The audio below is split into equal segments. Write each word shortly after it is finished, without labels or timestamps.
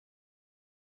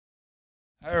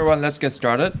Hi everyone, let's get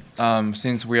started.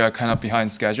 Since we are kind of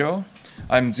behind schedule,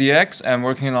 I'm ZX. I'm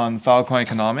working on Filecoin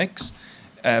Economics,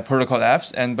 protocol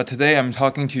apps, but today I'm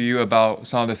talking to you about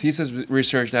some of the thesis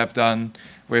research that I've done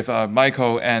with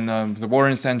Michael and the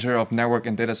Warren Center of Network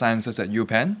and Data Sciences at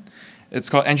UPenn. It's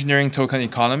called Engineering Token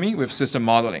Economy with System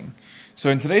Modeling.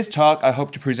 So in today's talk, I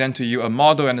hope to present to you a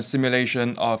model and a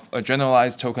simulation of a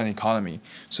generalized token economy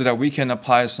so that we can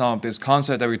apply some of this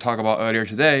concept that we talked about earlier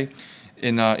today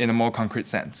in a more concrete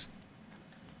sense.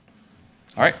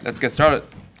 All right, let's get started.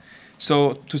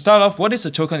 So to start off, what is a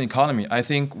token economy? I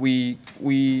think in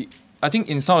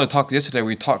some of the talks yesterday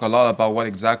we talked a lot about what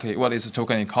is a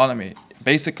token economy.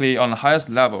 Basically, on the highest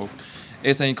level,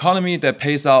 it's an economy that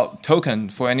pays out token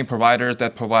for any provider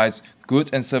that provides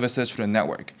goods and services to the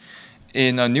network.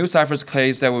 In a new Cypher's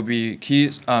case, that would be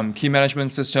key management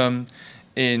system.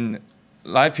 In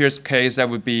LivePeer's case, that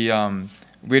would be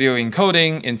video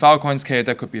encoding. In Filecoin's case,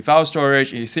 that could be file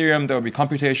storage. In Ethereum, there would be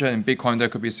computation. In Bitcoin, there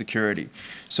could be security.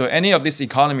 So any of this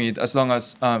economy, as long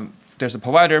as there's a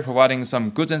provider providing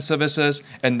some goods and services,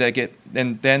 and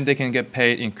then they can get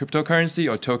paid in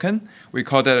cryptocurrency or token, we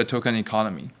call that a token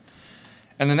economy.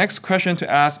 And the next question to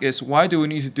ask is, why do we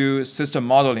need to do system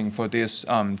modeling for these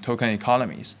token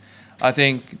economies? I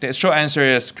think the short answer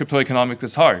is cryptoeconomics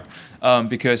is hard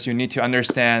because you need to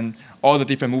understand all the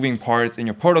different moving parts in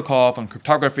your protocol, from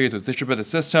cryptography to distributed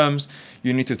systems.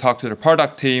 You need to talk to the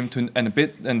product team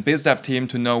and biz dev team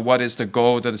to know what is the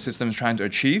goal that the system is trying to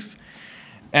achieve.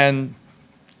 And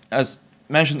as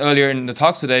mentioned earlier in the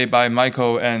talks today by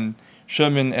Michael and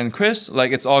Sherman and Chris,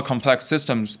 it's all complex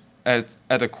systems at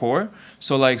the core.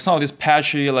 So some of this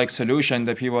patchy solution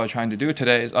that people are trying to do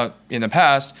today in the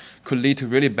past could lead to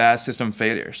really bad system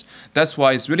failures. That's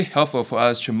why it's really helpful for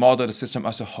us to model the system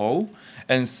as a whole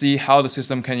and see how the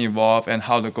system can evolve and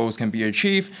how the goals can be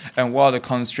achieved and what are the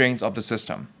constraints of the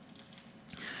system.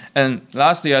 And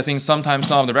lastly, I think sometimes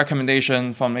some of the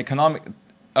recommendation from economic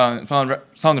some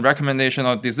of the recommendation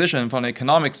or decision from an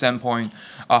economic standpoint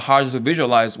are hard to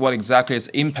visualize what exactly is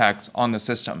impact on the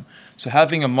system. So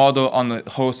having a model on the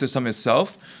whole system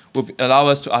itself will allow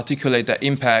us to articulate that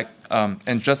impact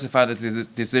and justify the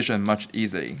decision much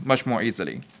more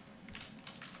easily.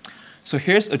 So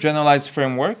here's a generalized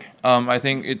framework. I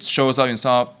think it shows up in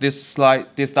some of this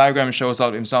diagram shows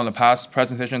up in some of the past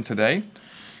presentation today.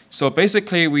 So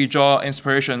basically, we draw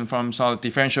inspiration from some of the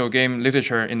differential game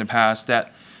literature in the past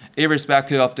that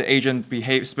irrespective of the agent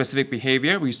specific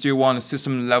behavior, we still want the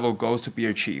system level goals to be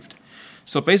achieved.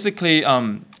 So basically,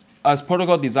 as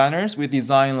protocol designers, we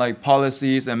design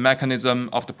policies and mechanism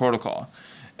of the protocol.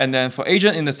 And then for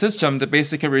agent in the system, they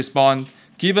basically respond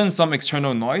given some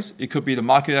external noise. It could be the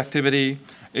market activity,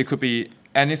 it could be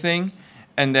anything.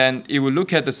 And then it will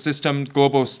look at the system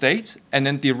global state and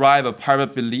then derive a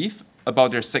private belief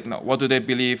about their signal. What do they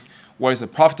believe? What is the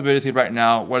profitability right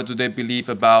now? What do they believe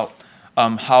about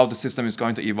how the system is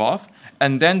going to evolve?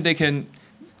 And then given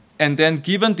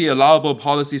the allowable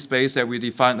policy space that we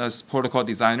define as protocol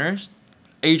designers,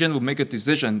 agent will make a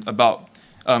decision about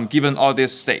given all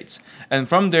these states. And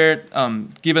from there,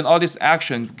 given all this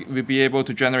action, we'll be able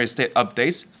to generate state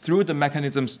updates through the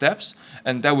mechanism steps,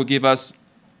 and that will give us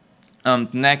the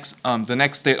next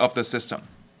state of the system.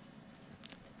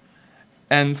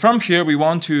 And from here, we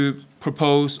want to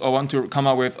propose or want to come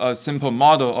up with a simple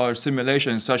model or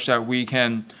simulation such that we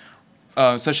can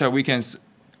have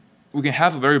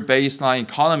a very baseline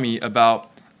economy baseline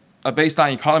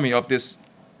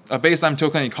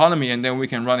token economy, and then we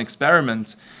can run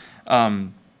experiment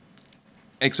on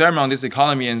this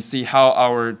economy and see how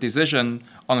our decision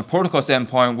on a protocol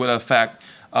standpoint will affect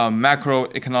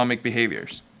macroeconomic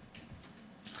behaviors.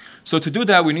 So to do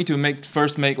that, we need to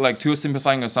first make two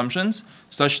simplifying assumptions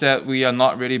such that we are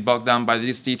not really bogged down by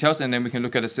these details, and then we can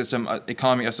look at the system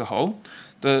economy as a whole.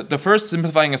 The first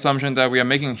simplifying assumption that we are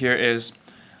making here is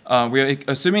we are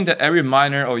assuming that every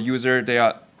miner or user, they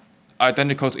are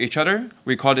identical to each other.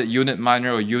 We call it unit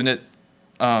miner or unit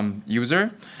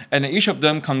user, and each of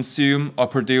them consume or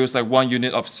produce one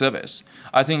unit of service.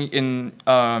 I think in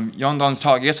Yongdong's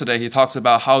talk yesterday, he talks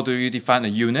about how do you define a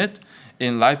unit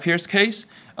in LivePeer's case.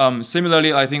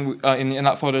 Similarly, I think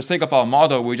for the sake of our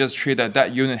model, we just treat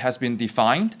that unit has been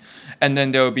defined, and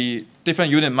then there will be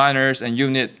different unit miners and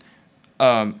unit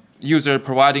user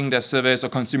providing that service or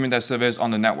consuming that service on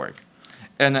the network.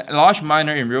 And a large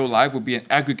miner in real life would be an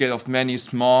aggregate of many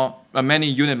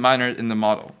unit miners in the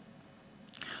model.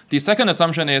 The second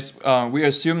assumption is we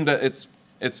assume that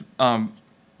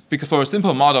because for a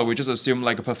simple model, we just assume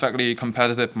a perfectly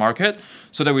competitive market,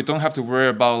 so that we don't have to worry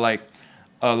about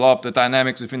a lot of the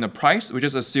dynamics within the price. We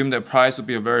just assume that price would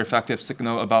be a very effective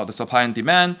signal about the supply and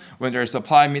demand. When there's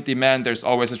supply meet demand, there's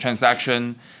always a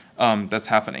transaction that's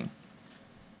happening.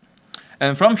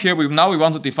 And from here, we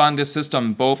want to define this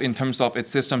system both in terms of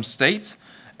its system state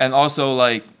and also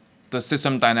like the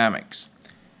system dynamics.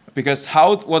 Because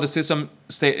what the system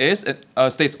state is,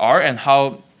 states are, and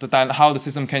how the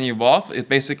system can evolve, it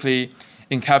basically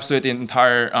encapsulates the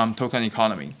entire token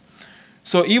economy.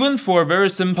 So even for a very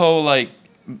simple, like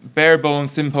bare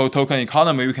bones simple token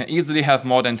economy, we can easily have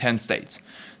more than 10 states.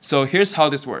 So here's how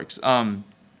this works.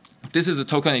 This is a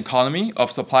token economy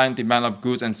of supply and demand of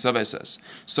goods and services.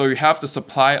 So you have the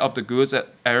supply of the goods at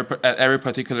every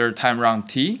particular time round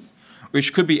t,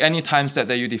 which could be any time step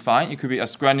that you define. It could be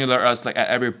as granular as like at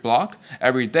every block,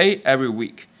 every day, every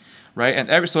week, right? And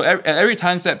at every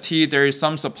time step t, there is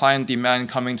some supply and demand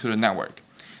coming to the network.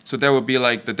 So there will be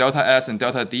like the delta S and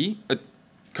delta D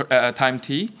at time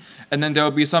t, and then there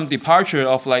will be some departure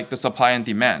of like the supply and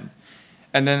demand.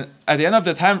 And then at the end of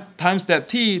the time step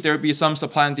t, there will be some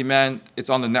supply and demand. It's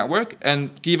on the network,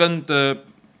 and given the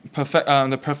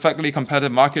perfectly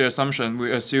competitive market assumption,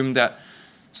 we assume that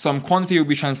some quantity will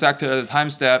be transacted at a time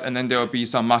step, and then there will be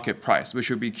some market price, which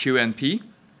will be Q and P.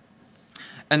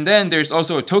 And then there's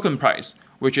also a token price,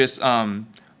 which is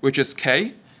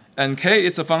K, and K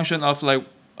is a function of like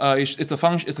it's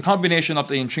a combination of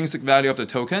the intrinsic value of the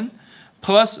token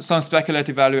plus some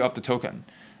speculative value of the token.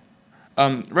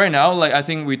 Right now, like I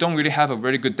think we don't really have a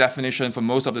very good definition for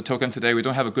most of the token today. We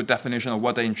don't have a good definition of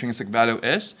what the intrinsic value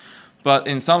is. But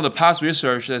in some of the past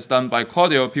research that's done by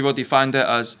Claudio, people define that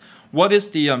as what is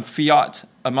the fiat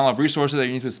amount of resources that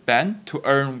you need to spend to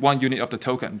earn 1 unit of the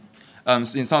token.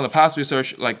 So in some of the past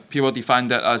research, like people define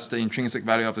that as the intrinsic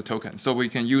value of the token. So we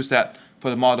can use that for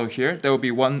the model here. There will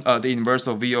be the inverse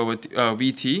of V over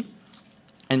VT,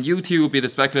 and UT will be the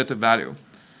speculative value.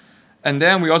 And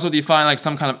then we also define like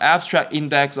some kind of abstract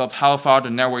index of how far the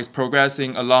network is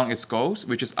progressing along its goals,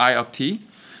 which is I of t.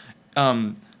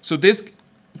 So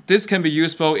this can be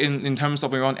useful in terms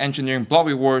of our engineering block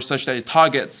reward such that it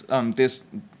targets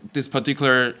this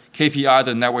particular KPI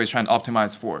the network is trying to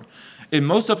optimize for. In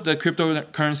most of the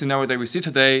cryptocurrency network that we see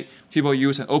today, people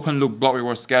use an open loop block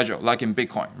reward schedule, like in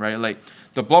Bitcoin, right? Like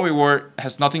the block reward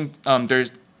has nothing,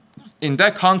 in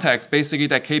that context, basically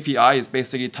that KPI is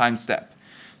basically time step.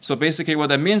 So basically what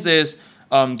that means is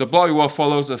the block reward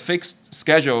follows a fixed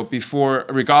schedule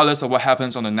regardless of what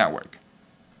happens on the network.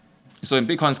 So in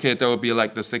Bitcoin's case, there will be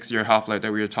like the 6-year half-life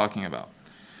that we were talking about.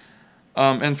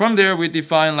 And from there, we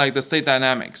define like the state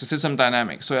dynamics, the system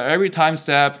dynamics. So at every time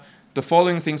step, the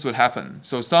following things would happen.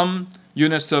 So some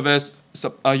unit service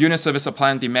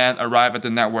supply and demand arrive at the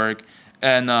network,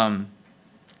 and that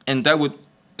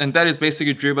is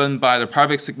basically driven by the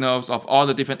private signals of all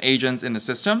the different agents in the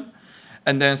system.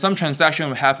 And then some transaction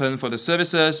will happen for the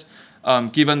services,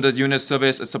 given the unit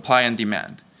service supply and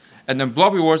demand. And then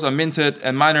block rewards are minted,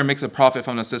 and miner makes a profit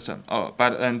from the system.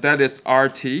 And that is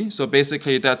RT. So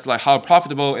basically, that's like how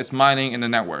profitable is mining in the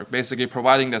network, basically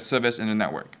providing that service in the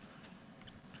network.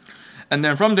 And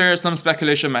then from there, some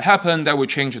speculation might happen that will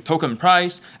change the token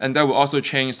price, and that will also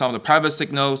change some of the private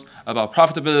signals about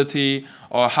profitability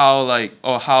or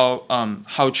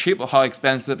how cheap or how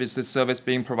expensive is this service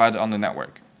being provided on the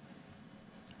network.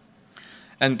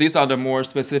 And these are the more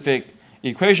specific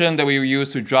equation that we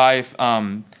use to drive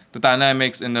the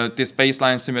dynamics in this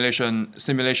baseline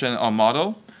simulation or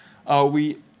model.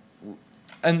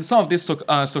 And some of these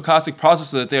stochastic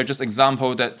processes, they are just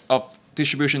examples of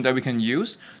distribution that we can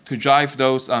use to drive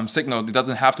those signals. It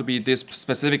doesn't have to be this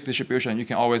specific distribution. You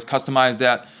can always customize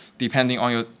that depending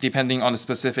on the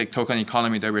specific token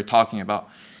economy that we're talking about.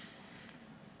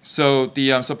 So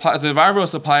the variable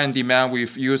supply and demand,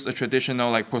 we've used a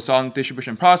traditional like Poisson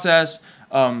distribution process.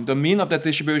 The mean of that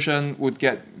distribution would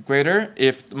get greater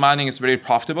if mining is very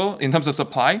profitable. In terms of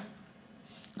supply,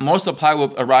 more supply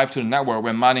will arrive to the network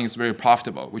when mining is very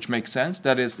profitable, which makes sense.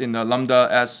 That is in the lambda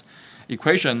S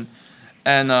equation.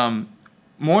 And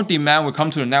more demand will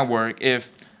come to the network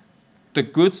if the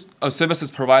goods or services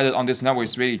provided on this network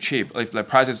is really cheap. If the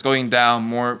price is going down,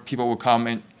 more people will come.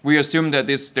 And we assume that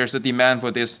there's a demand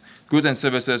for these goods and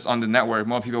services on the network.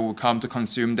 More people will come to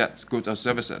consume that goods or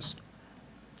services.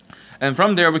 And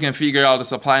from there, we can figure out the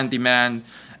supply and demand.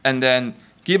 And then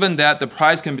given that the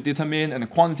price can be determined and the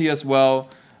quantity as well,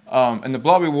 and the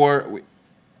block reward,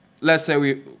 let's say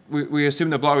we assume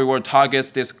the block reward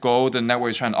targets this goal the network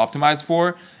is trying to optimize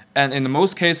for. And in the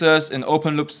most cases, in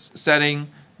open loop setting,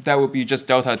 that would be just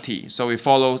delta t. So it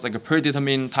follows like a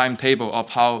predetermined timetable of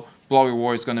how block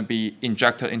reward is going to be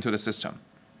injected into the system.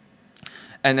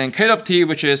 And then K of t,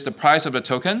 which is the price of the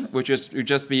token, which would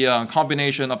just be a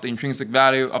combination of the intrinsic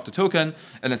value of the token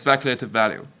and the speculative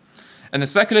value. And the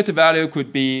speculative value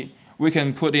could be, we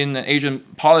can put in an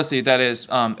agent policy that is,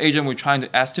 agent we're trying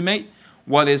to estimate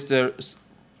what is the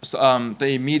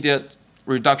immediate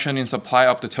reduction in supply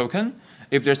of the token.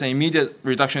 If there's an immediate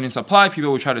reduction in supply,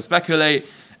 people will try to speculate,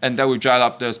 and that will drive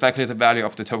up the speculative value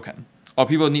of the token. Or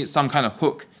people need some kind of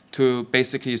hook to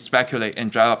basically speculate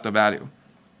and drive up the value.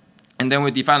 And then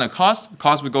we define a cost.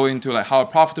 Cost will go into like how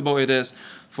profitable it is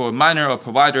for a miner or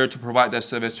provider to provide that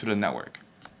service to the network.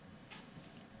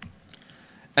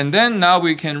 And then now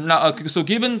we can, so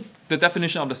given the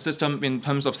definition of the system in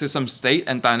terms of system state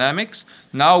and dynamics,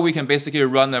 now we can basically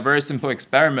run a very simple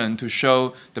experiment to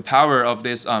show the power of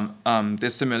this,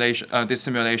 this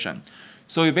simulation.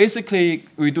 So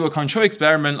we do a control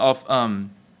experiment of,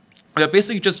 we're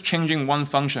basically just changing one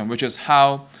function, which is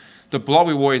how the block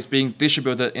reward is being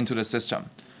distributed into the system.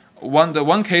 The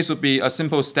one case would be a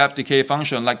simple step decay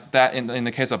function like that in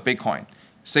the case of Bitcoin.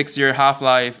 6-year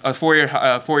half-life,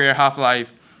 4-year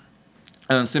half-life,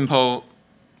 and simple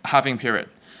halving period.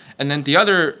 And then the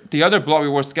other block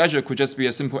reward schedule could just be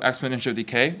a simple exponential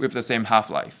decay with the same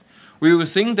half-life. We would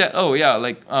think that, oh yeah,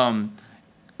 like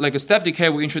a step decay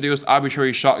will introduce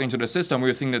arbitrary shock into the system. We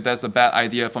would think that that's a bad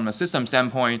idea from a system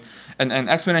standpoint. And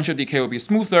exponential decay will be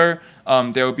smoother.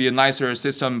 There will be a nicer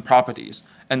system properties.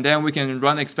 And then we can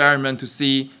run an experiment to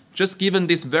see, just given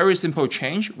this very simple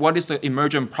change, what is the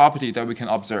emergent property that we can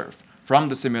observe from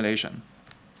the simulation.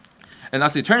 And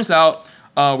as it turns out,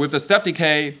 with the step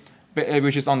decay,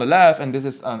 which is on the left, and this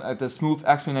is the smooth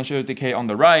exponential decay on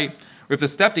the right, with the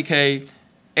step decay,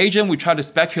 agent will try to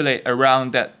speculate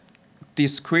around that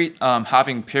discrete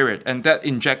halving period, and that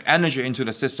inject energy into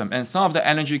the system. And some of the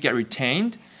energy get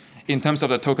retained in terms of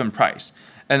the token price.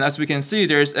 And as we can see,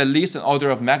 there's at least an order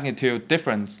of magnitude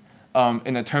difference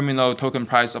in the terminal token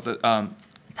price of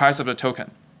the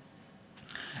token.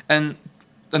 And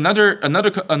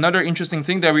another interesting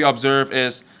thing that we observe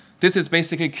is this is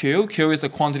basically Q. Q is the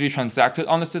quantity transacted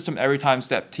on the system every time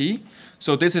step t.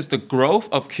 So this is the growth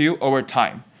of Q over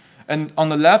time. And on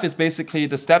the left is basically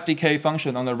the step decay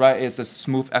function. On the right is the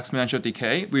smooth exponential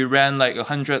decay. We ran like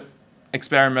 100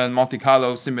 experiment Monte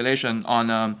Carlo simulation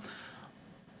on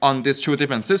these two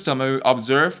different systems. And we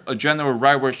observe a general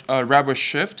rightward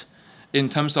shift in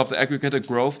terms of the aggregated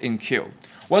growth in Q.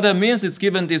 What that means is,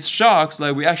 given these shocks,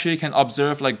 like we actually can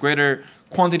observe like greater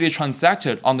quantity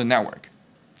transacted on the network,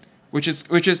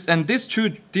 and these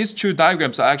two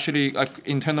diagrams are actually like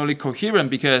internally coherent,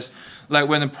 because like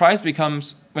when the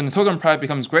token price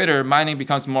becomes greater, mining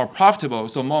becomes more profitable.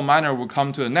 So more miners will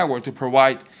come to the network to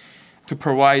provide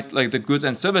like the goods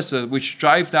and services, which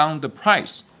drive down the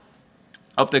price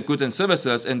of the goods and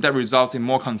services, and that results in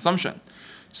more consumption.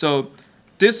 So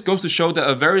this goes to show that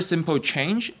a very simple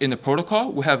change in the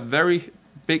protocol will have very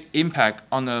big impact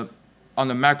on the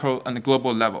macro and the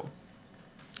global level.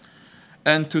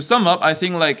 And to sum up, I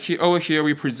think like over here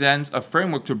we present a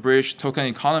framework to bridge token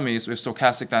economies with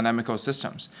stochastic dynamical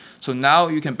systems. So now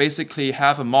you can basically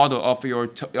have a model of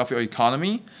your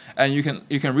economy, and you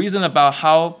can reason about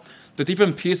how the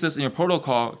different pieces in your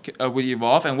protocol will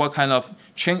evolve, and what kind of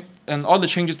change, and all the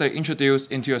changes that you introduce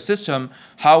into your system,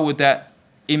 how would that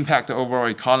impact the overall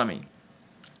economy.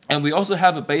 And we also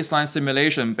have a baseline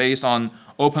simulation based on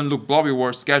open loop block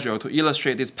reward schedule to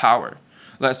illustrate this power.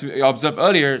 As we observed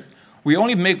earlier, we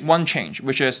only make one change,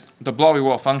 which is the block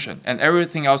reward function, and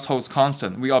everything else holds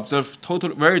constant. We observe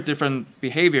very different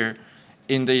behavior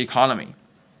in the economy.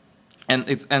 And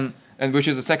which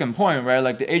is the second point, where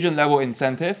like the agent level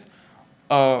incentive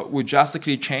would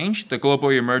drastically change the global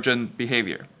emergent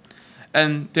behavior.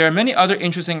 And there are many other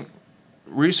interesting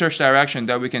research directions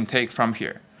that we can take from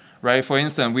here, right? For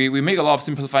instance, we make a lot of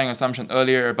simplifying assumptions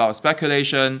earlier about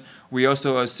speculation. We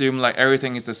also assume like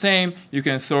everything is the same. You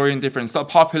can throw in different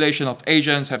subpopulation of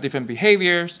agents, have different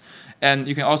behaviors, and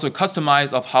you can also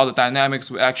customize of how the dynamics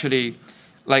will actually,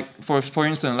 like for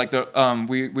instance, like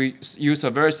we use a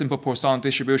very simple Poisson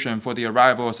distribution for the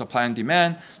arrival of supply and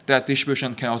demand. That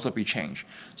distribution can also be changed.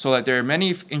 So like there are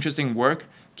many interesting work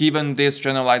given this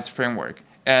generalized framework.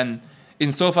 And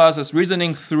insofar as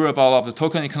reasoning through about all of the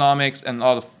token economics and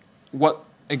all of what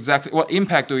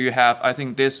impact do you have, I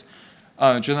think this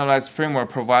generalized framework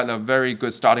provides a very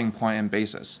good starting point and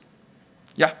basis.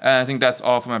 Yeah, and I think that's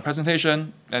all for my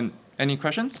presentation. And any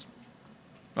questions?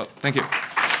 Well, thank you.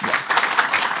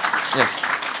 Yeah. Yes.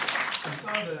 I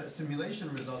saw the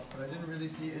simulation results, but I didn't really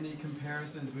see any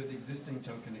comparisons with existing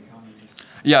token economies.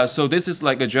 Yeah, so this is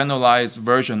like a generalized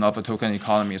version of a token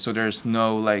economy. So there's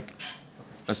no like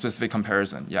a specific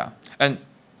comparison. Yeah, and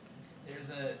there's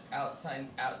a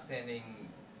outstanding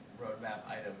roadmap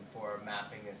item for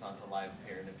mapping this onto live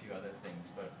peer and a few other things,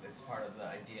 but it's part of the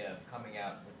idea of coming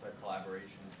out with the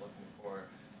collaborations, looking for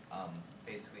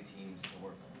basically teams to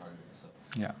work on targets. So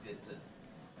yeah.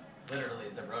 Literally,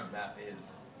 the roadmap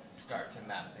is start to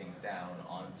map things down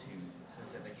onto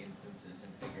specific instances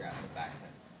and figure out the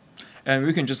backtest. And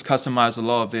we can just customize a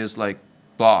lot of these like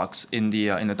blocks in the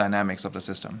dynamics of the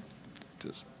system.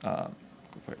 Just go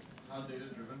for it. How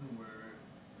data-driven were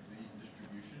these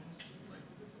distributions? Like,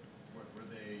 were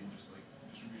they just like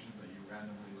distributions that you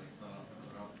randomly like thought up and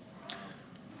put up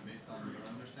based on your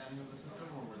understanding of the system,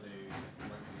 or were they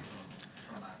directly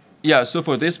from actual? Yeah, so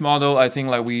for this model, I think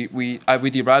like we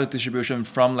derive the distribution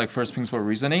from like first principle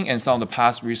reasoning and some of the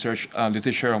past research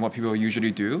literature on what people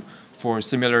usually do for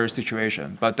similar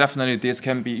situation. But definitely this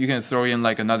can be, you can throw in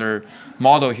like another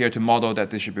model here to model that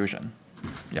distribution.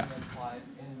 Yeah.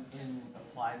 In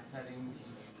applied settings, you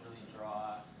usually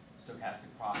draw stochastic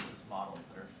process models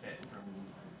that are fit from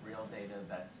real data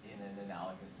that's in an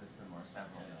analogous system or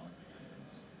several analogous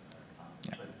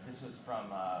systems. But this was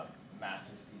from a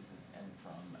master's thesis and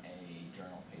from a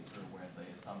journal paper where the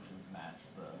assumptions match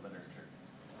the literature,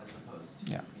 as opposed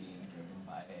to being driven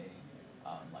by a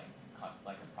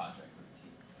like a project with a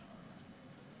team.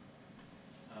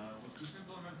 Was this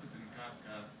implemented in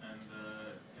Kafka, and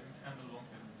can it handle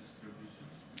long-term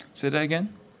distributions? Say that again?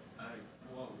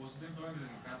 Was it implemented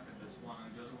in Kafka, that's one,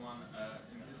 and the other one,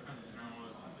 in this kind of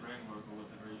generalized framework or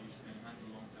whatever, you can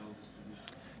handle long-tail distributions?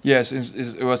 Yes,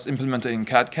 it was implemented in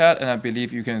CatCat, and I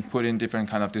believe you can put in different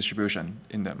kind of distribution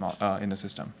in the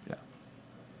system. Yeah.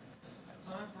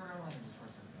 So I'm programming language for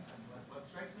a second. What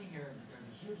strikes me here is that there's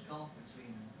a huge gulf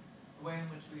between the way in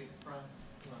which we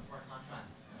express, smart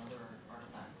contracts and other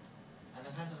artifacts, and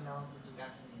the kinds of analysis that we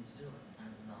actually need to do, and the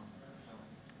kinds of analysis that we're showing.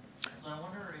 And so I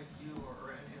wonder if you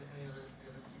or any other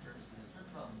speakers we just heard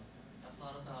from have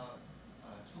thought about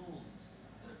tools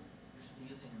that we should be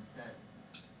using instead,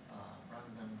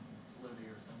 rather than Solidity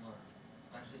or similar,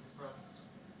 to actually express,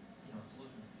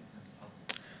 solutions to these kinds of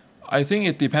problems. I think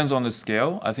it depends on the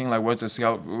scale. I think like what the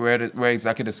scale, where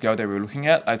exactly the scale that we're looking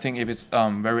at. I think if it's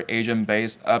very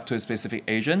agent-based up to a specific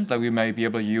agent, like we may be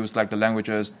able to use like the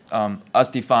languages as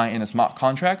defined in a smart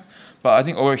contract. But I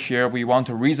think over here, we want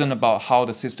to reason about how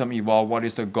the system evolved, what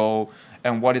is the goal,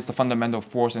 and what is the fundamental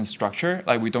force and structure.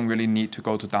 Like we don't really need to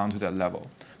go down to that level.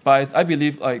 But I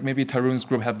believe like maybe Tarun's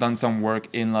group have done some work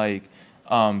in like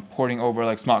porting over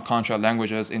like smart contract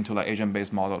languages into like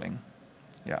agent-based modeling.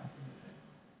 Yeah.